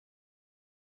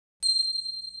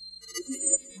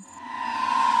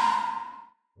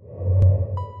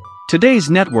Today's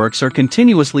networks are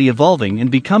continuously evolving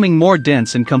and becoming more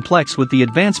dense and complex with the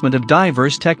advancement of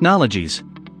diverse technologies.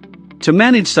 To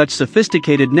manage such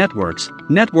sophisticated networks,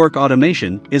 network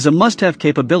automation is a must-have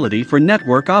capability for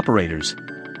network operators.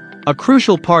 A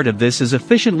crucial part of this is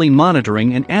efficiently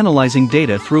monitoring and analyzing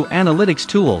data through analytics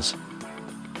tools.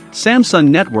 Samsung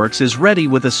Networks is ready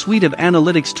with a suite of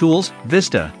analytics tools,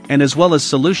 Vista, and as well as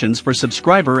solutions for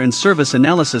subscriber and service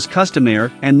analysis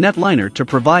Customer and Netliner to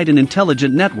provide an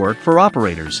intelligent network for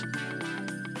operators.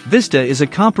 Vista is a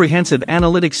comprehensive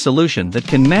analytics solution that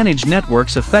can manage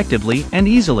networks effectively and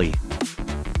easily.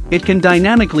 It can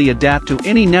dynamically adapt to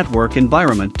any network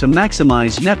environment to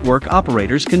maximize network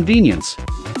operators' convenience.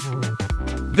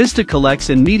 Vista collects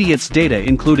and mediates data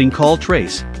including call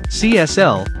trace,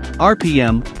 CSL,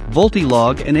 RPM,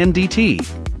 Voltilog and NDT.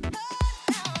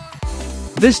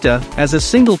 Vista, as a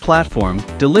single platform,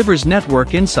 delivers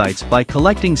network insights by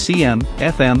collecting CM,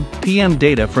 FM, PM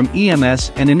data from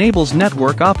EMS and enables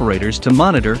network operators to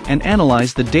monitor and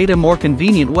analyze the data more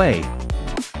convenient way.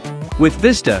 With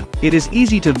Vista, it is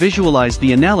easy to visualize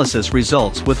the analysis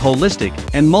results with holistic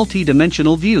and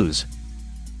multi-dimensional views.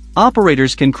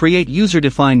 Operators can create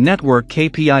user-defined network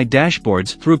KPI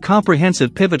dashboards through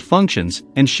comprehensive pivot functions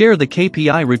and share the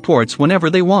KPI reports whenever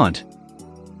they want.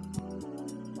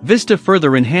 Vista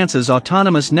further enhances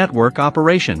autonomous network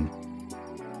operation.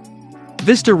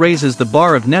 Vista raises the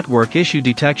bar of network issue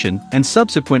detection and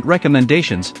subsequent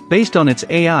recommendations based on its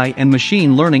AI and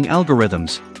machine learning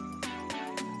algorithms.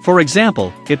 For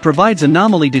example, it provides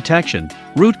anomaly detection,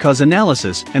 root cause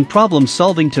analysis, and problem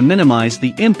solving to minimize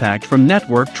the impact from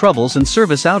network troubles and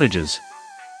service outages.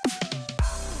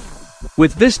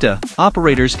 With Vista,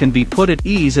 operators can be put at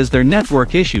ease as their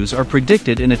network issues are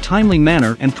predicted in a timely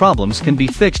manner and problems can be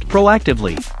fixed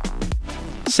proactively.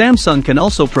 Samsung can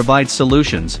also provide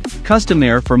solutions,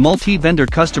 Customer for multi-vendor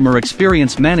customer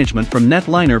experience management from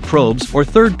Netliner probes or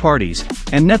third parties,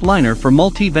 and Netliner for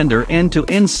multi-vendor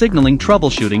end-to-end signaling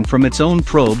troubleshooting from its own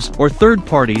probes or third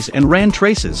parties and RAN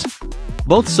traces.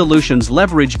 Both solutions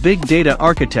leverage big data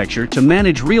architecture to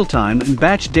manage real-time and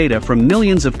batch data from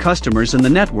millions of customers in the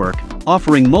network,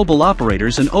 offering mobile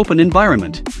operators an open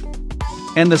environment.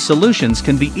 And the solutions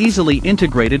can be easily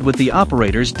integrated with the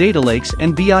operators' data lakes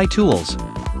and BI tools.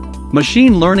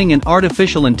 Machine learning and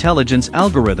artificial intelligence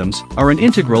algorithms are an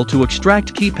integral to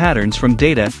extract key patterns from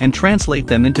data and translate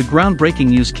them into groundbreaking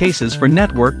use cases for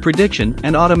network prediction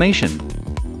and automation.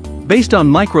 Based on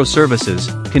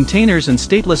microservices, containers and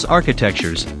stateless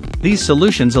architectures, these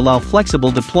solutions allow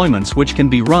flexible deployments which can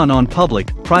be run on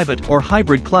public, private or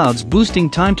hybrid clouds, boosting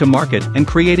time to market and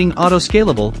creating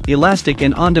auto-scalable, elastic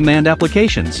and on-demand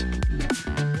applications.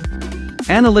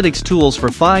 Analytics tools for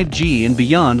 5G and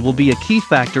beyond will be a key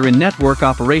factor in network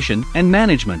operation and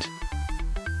management.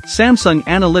 Samsung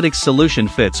Analytics solution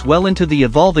fits well into the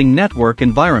evolving network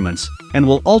environments and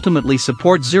will ultimately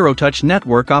support zero-touch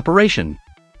network operation.